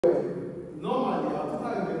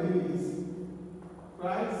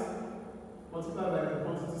multiplied by the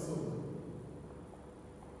quantity sold.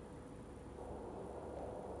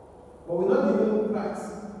 But we're not given price.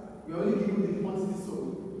 We're only given the quantity sold,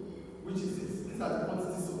 which is this. These are the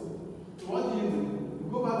quantity sold. So what do? We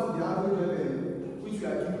go back to the average revenue, which we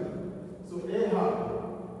are given. So AR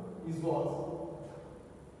is what?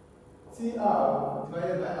 TR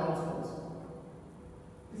divided by output.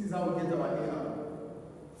 This is how we get our AR.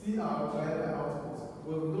 TR divided by output.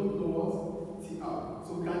 But we don't know what TR. So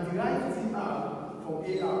we can derive TR from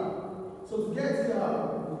AR. So to get TR,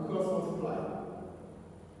 we cross multiply.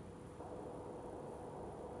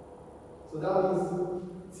 So that means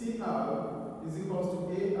TR is equal to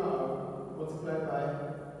AR multiplied by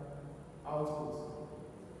output.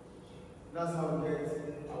 That's how we get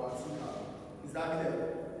our TR. Is that clear?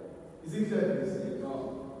 Is it clear, please? No.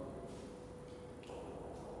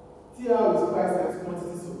 TR is price times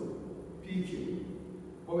quantity sold, PQ.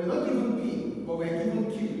 But we're not given P, but we're given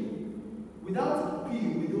Q. Without P,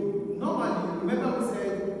 we don't. Normally, remember we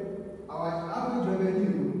said our average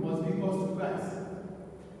revenue must be equal to price.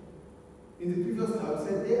 In the previous class, we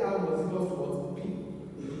said AR was equal to what? P.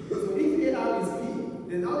 So if AR is P,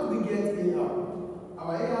 then how do we get AR?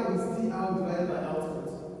 Our AR is TR divided by output.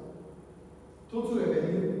 Total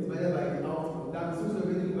revenue divided by the output. That is total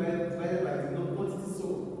revenue divided by the quantity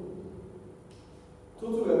sold.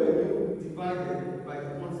 Total revenue divided by the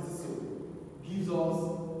quantity sold gives us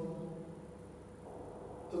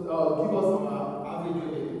our average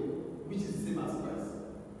revenue, which is the same as price.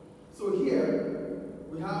 So here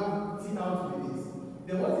we have TR to be this.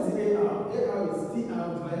 Then what is AR? AR is TR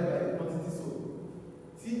divided by the quantity sold.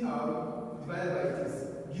 TR divided by this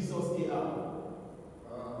gives us AR.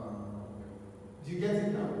 Do you get it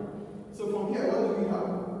now? So from here, what do we have?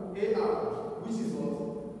 AR, which is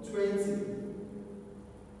what? 20.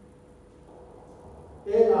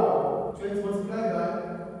 AR, 20 multiplied by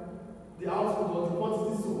the output or the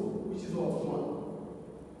quantity sold, which is what? 1.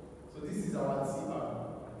 So this is our TR.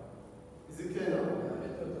 Is it clear now?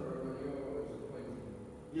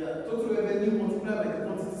 Yeah, total revenue multiplied by the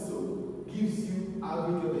quantity sold gives you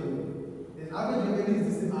average revenue. Then average revenue is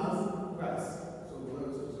the same as price.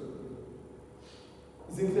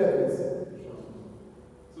 Is it clear, please?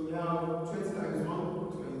 So we have 20 times 1,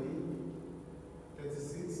 20,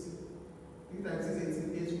 36. 3 times 6,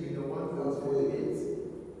 18, 8 million, 1 plus 48,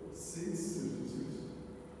 6, 60,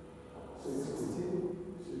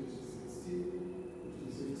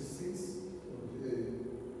 56,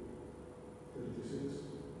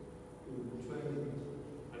 20.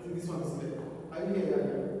 I think this one is clear. Are you here?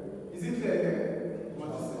 Is it clear here?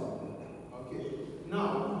 What is it? Okay. Now,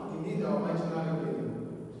 we need our marginal revenue.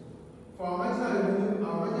 For our marginal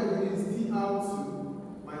revenue is TR2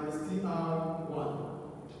 minus TR1.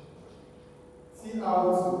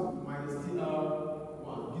 TR2 minus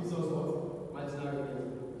TR1 gives us what? Marginal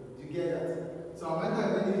revenue. Do you get that? So our marginal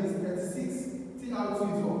revenue is 36. TR2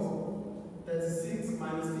 is what? 36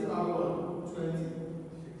 minus TR1, 20.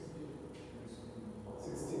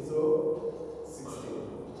 16. So 16.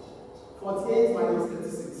 48 minus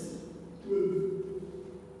 36.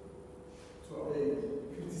 12.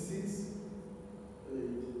 56.